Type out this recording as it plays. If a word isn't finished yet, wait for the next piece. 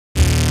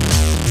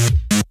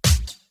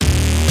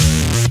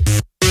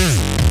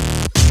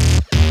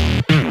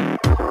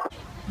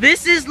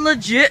This is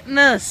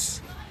legitness.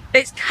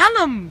 It's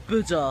Callum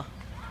Buddha.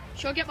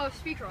 Should I get my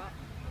speaker up?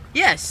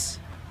 Yes.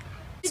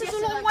 This is a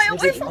long way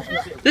away from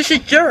here. This is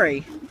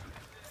Jury.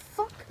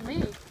 Fuck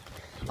me.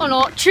 Oh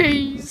no,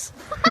 cheese.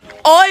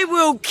 I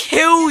will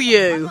kill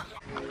you.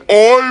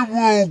 I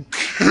will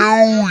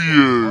kill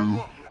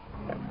you.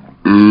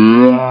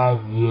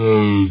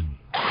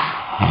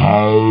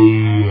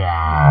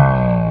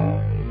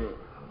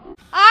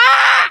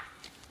 Ah!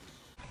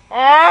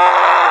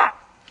 Ah!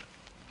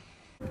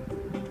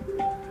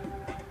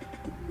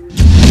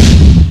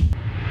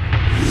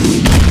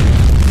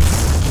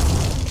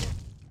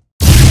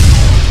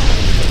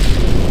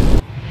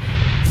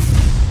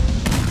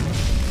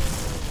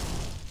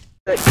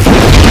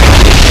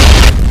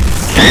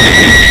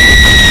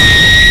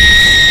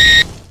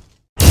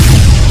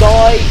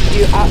 Die,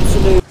 you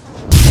absolute.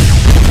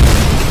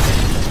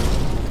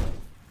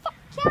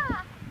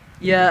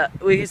 Yeah,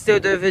 we can still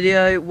do a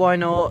video, why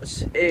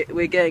not?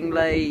 We're getting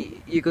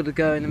late, you gotta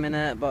go in a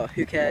minute, but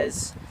who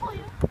cares?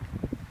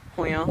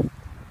 Oh yeah.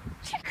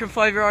 Can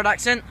 5-year-old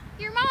accent?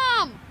 Your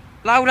mom!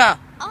 Louder!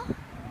 Oh.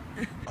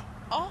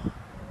 Oh.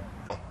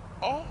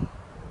 Oh.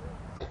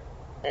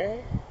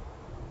 Oh.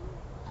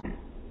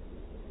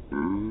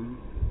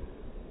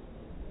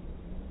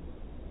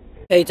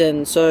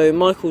 Hayden, so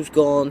Michael's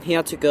gone, he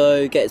had to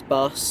go get his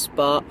bus,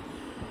 but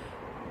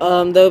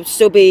there'll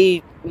still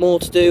be more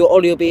to do.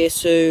 Ollie will be here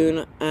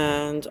soon,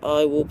 and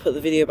I will put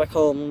the video back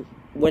on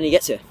when he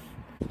gets here.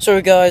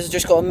 Sorry guys, I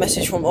just got a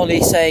message from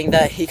Ollie saying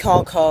that he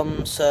can't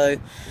come, so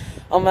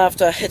I'm gonna have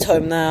to head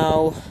home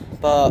now,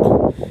 but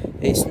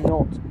it's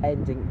not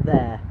ending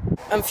there.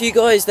 And for you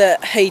guys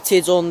that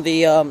hated on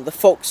the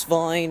Fox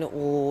Vine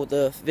or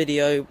the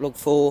video Vlog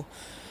 4,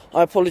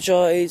 I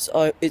apologise,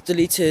 it's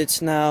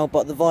deleted now,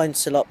 but the Vine's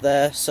still up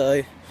there,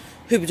 so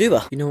hooba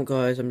dooba. You know what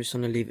guys, I'm just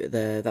going to leave it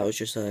there. That was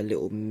just a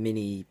little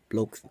mini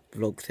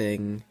vlog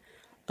thing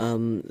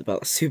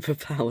about the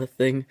superpower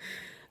thing,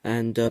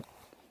 and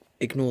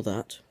ignore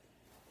that.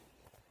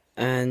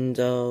 And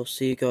I'll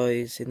see you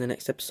guys in the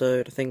next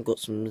episode. I think got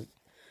some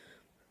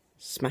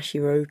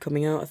Smashy Road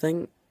coming out, I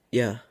think.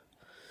 Yeah.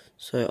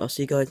 So I'll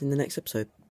see you guys in the next episode.